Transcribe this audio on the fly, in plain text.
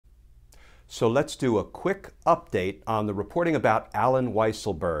So let's do a quick update on the reporting about Alan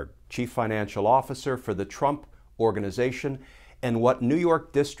Weisselberg, Chief Financial Officer for the Trump Organization, and what New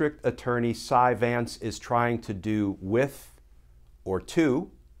York District Attorney Cy Vance is trying to do with or to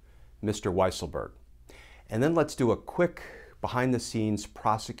Mr. Weisselberg. And then let's do a quick behind-the-scenes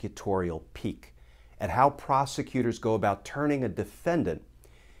prosecutorial peek at how prosecutors go about turning a defendant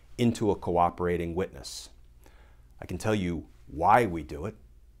into a cooperating witness. I can tell you why we do it.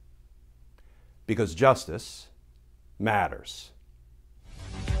 Because justice matters.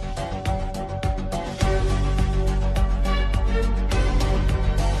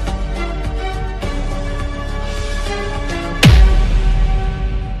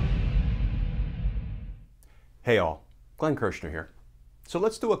 Hey all, Glenn Kirshner here. So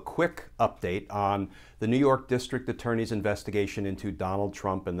let's do a quick update on the New York District Attorney's investigation into Donald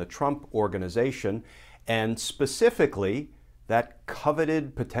Trump and the Trump Organization, and specifically that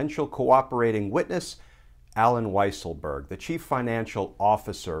coveted potential cooperating witness, Alan Weisselberg, the Chief Financial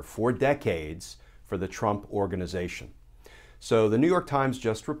Officer for decades for the Trump Organization. So the New York Times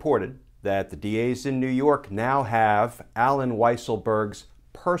just reported that the DAs in New York now have Alan Weisselberg's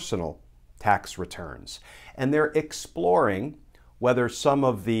personal tax returns, and they're exploring whether some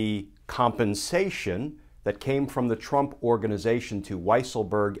of the compensation that came from the Trump Organization to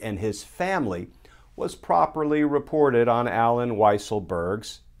Weisselberg and his family was properly reported on Alan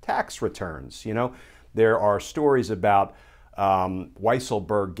Weisselberg's tax returns. You know, there are stories about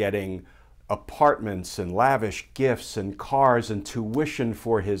Weisselberg getting apartments and lavish gifts and cars and tuition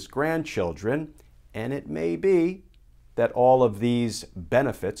for his grandchildren, and it may be that all of these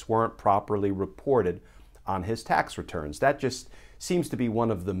benefits weren't properly reported on his tax returns. That just seems to be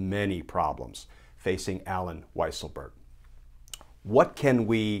one of the many problems facing Alan Weisselberg. What can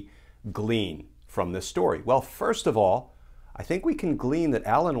we glean from this story? Well, first of all, I think we can glean that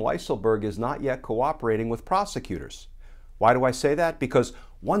Alan Weisselberg is not yet cooperating with prosecutors. Why do I say that? Because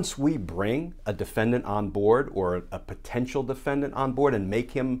once we bring a defendant on board or a potential defendant on board and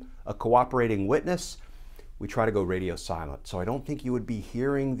make him a cooperating witness, we try to go radio silent. So I don't think you would be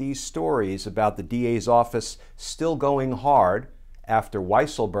hearing these stories about the DA's office still going hard after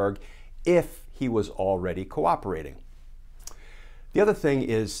Weisselberg if he was already cooperating. The other thing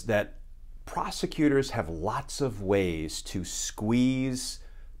is that prosecutors have lots of ways to squeeze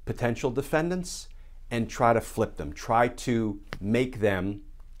potential defendants and try to flip them, try to make them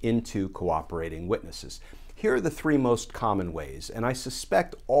into cooperating witnesses. Here are the three most common ways, and I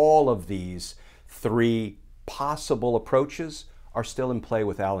suspect all of these three possible approaches are still in play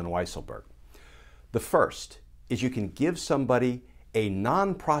with Alan Weisselberg. The first is you can give somebody a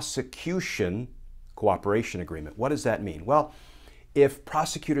non-prosecution cooperation agreement. What does that mean? Well, if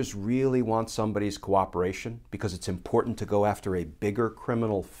prosecutors really want somebody's cooperation because it's important to go after a bigger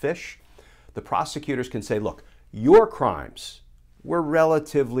criminal fish, the prosecutors can say, look, your crimes were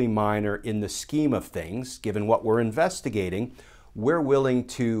relatively minor in the scheme of things, given what we're investigating. We're willing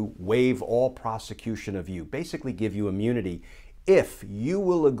to waive all prosecution of you, basically give you immunity, if you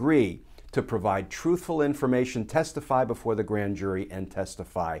will agree to provide truthful information, testify before the grand jury, and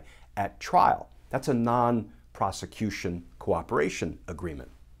testify at trial. That's a non-prosecution cooperation agreement.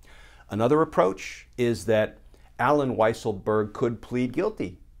 Another approach is that Alan Weisselberg could plead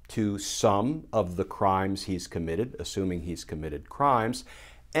guilty to some of the crimes he's committed, assuming he's committed crimes,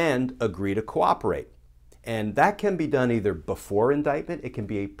 and agree to cooperate. And that can be done either before indictment, it can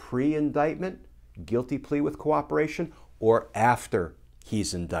be a pre-indictment guilty plea with cooperation, or after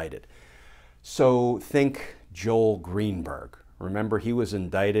he's indicted. So think Joel Greenberg. Remember, he was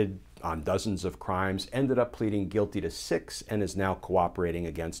indicted on dozens of crimes, ended up pleading guilty to 6, and is now cooperating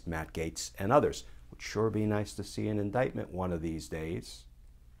against Matt Gaetz and others. Would sure be nice to see an indictment one of these days.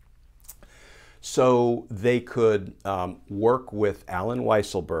 So they could work with Alan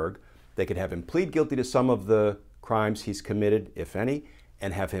Weisselberg. They could have him plead guilty to some of the crimes he's committed, if any,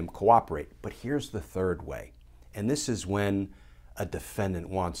 and have him cooperate. But here's the third way, and this is when a defendant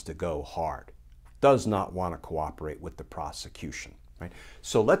wants to go hard, does not want to cooperate with the prosecution. Right?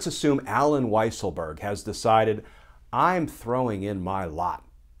 So let's assume Alan Weisselberg has decided, I'm throwing in my lot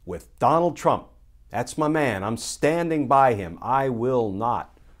with Donald Trump. That's my man. I'm standing by him. I will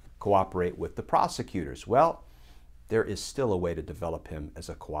not cooperate with the prosecutors. Well, there is still a way to develop him as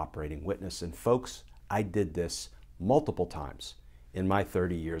a cooperating witness. And folks, I did this multiple times in my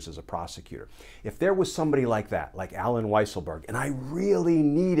 30 years as a prosecutor. If there was somebody like that, like Alan Weisselberg, and I really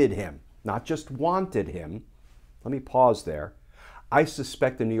needed him, not just wanted him, let me pause there. I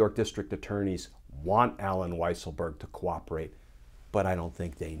suspect the New York District Attorneys want Alan Weisselberg to cooperate, but I don't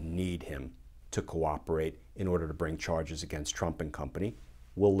think they need him to cooperate in order to bring charges against Trump and company.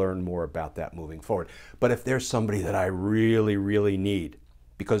 we'll learn more about that moving forward. But if there's somebody that I really, really need,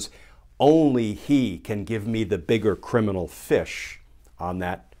 because only he can give me the bigger criminal fish on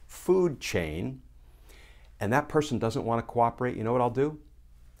that food chain, and that person doesn't want to cooperate, you know what I'll do?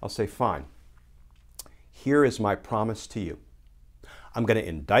 I'll say, fine, here is my promise to you. I'm going to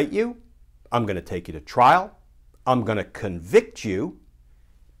indict you, I'm going to take you to trial, I'm going to convict you,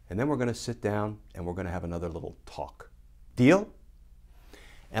 and then we're going to sit down and we're going to have another little talk. Deal?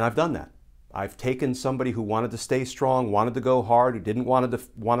 And I've done that. I've taken somebody who wanted to stay strong, wanted to go hard, who didn't want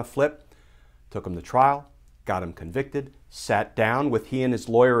to flip, took him to trial, got him convicted, sat down with he and his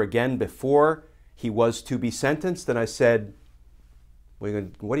lawyer again before he was to be sentenced, and I said, what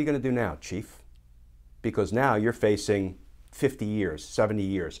are you going to do now, Chief? Because now you're facing 50 years, 70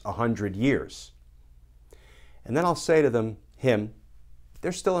 years, 100 years. And then I'll say to him,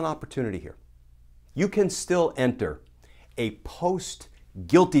 there's still an opportunity here. You can still enter a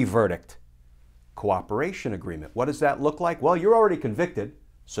post-guilty verdict cooperation agreement. What does that look like? Well, you're already convicted,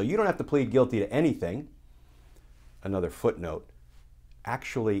 so you don't have to plead guilty to anything. Another footnote,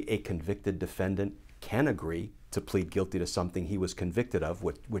 actually a convicted defendant can agree to plead guilty to something he was convicted of,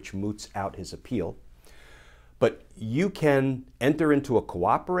 which moots out his appeal. But you can enter into a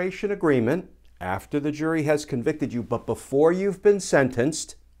cooperation agreement after the jury has convicted you, but before you've been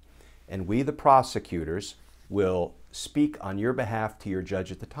sentenced, and we, the prosecutors, will speak on your behalf to your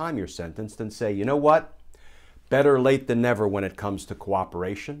judge at the time you're sentenced and say, you know what? Better late than never when it comes to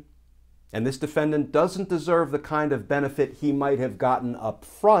cooperation. And this defendant doesn't deserve the kind of benefit he might have gotten up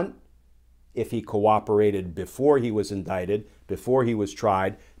front if he cooperated before he was indicted, before he was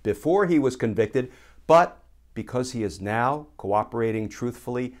tried, before he was convicted, but because he is now cooperating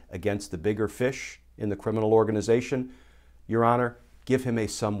truthfully against the bigger fish in the criminal organization, Your Honor, give him a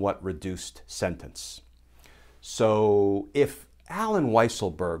somewhat reduced sentence. So if Alan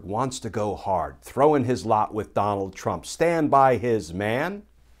Weisselberg wants to go hard, throw in his lot with Donald Trump, stand by his man,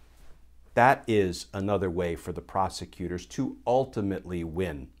 that is another way for the prosecutors to ultimately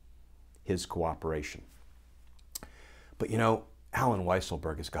win his cooperation. But you know, Alan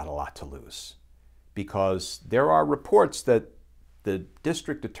Weisselberg has got a lot to lose, because there are reports that the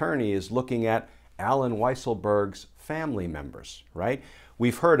district attorney is looking at Alan Weisselberg's family members, right?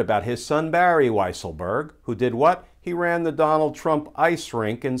 We've heard about his son Barry Weisselberg, who did what? He ran the Donald Trump ice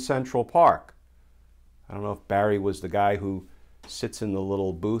rink in Central Park. I don't know if Barry was the guy who sits in the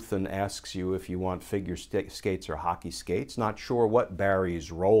little booth and asks you if you want figure skates or hockey skates. Not sure what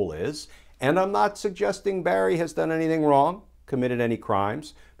Barry's role is. And I'm not suggesting Barry has done anything wrong, committed any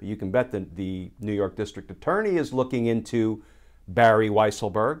crimes, but you can bet that the New York District Attorney is looking into Barry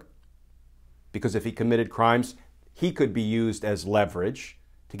Weisselberg, because if he committed crimes, he could be used as leverage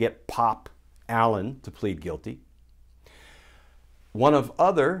to get Pop Allen to plead guilty. One of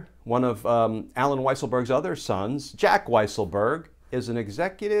Alan Weisselberg's other sons, Jack Weisselberg, is an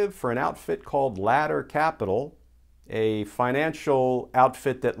executive for an outfit called Ladder Capital, a financial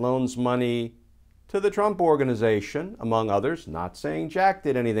outfit that loans money to the Trump organization, among others, not saying Jack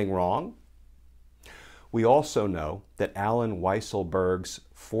did anything wrong. We also know that Alan Weisselberg's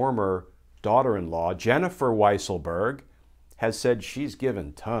former daughter-in-law, Jennifer Weisselberg, has said she's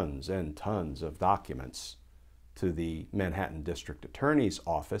given tons and tons of documents to the Manhattan District Attorney's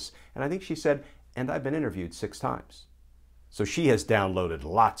office, and I think she said, and I've been interviewed 6 times. So she has downloaded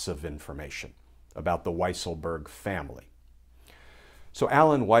lots of information about the Weisselberg family. So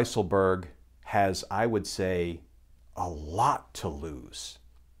Alan Weisselberg has, I would say, a lot to lose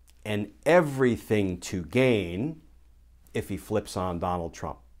and everything to gain if he flips on Donald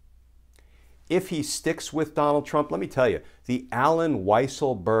Trump. If he sticks with Donald Trump, let me tell you, the Alan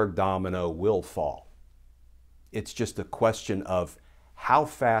Weisselberg domino will fall. It's just a question of how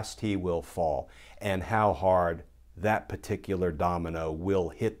fast he will fall and how hard that particular domino will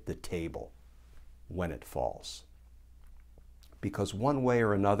hit the table when it falls. Because one way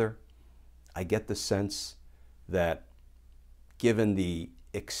or another, I get the sense that given the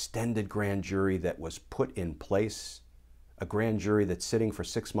extended grand jury that was put in place, a grand jury that's sitting for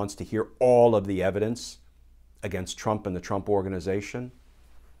 6 months to hear all of the evidence against Trump and the Trump organization,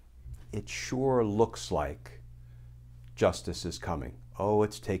 it sure looks like justice is coming. Oh,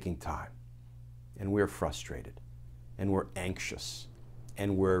 it's taking time. And we're frustrated. And we're anxious.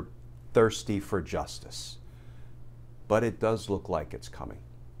 And we're thirsty for justice. But it does look like it's coming.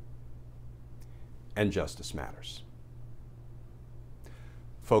 And justice matters.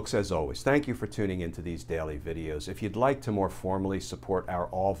 Folks, as always, thank you for tuning into these daily videos. If you'd like to more formally support our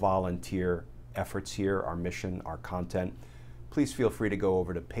all-volunteer efforts here, our mission, our content, please feel free to go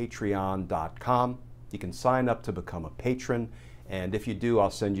over to patreon.com. You can sign up to become a patron, And if you do,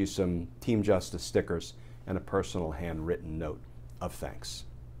 I'll send you some Team Justice stickers and a personal handwritten note of thanks.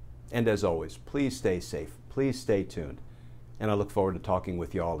 And as always, please stay safe, please stay tuned, and I look forward to talking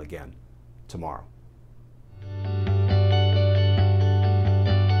with you all again tomorrow.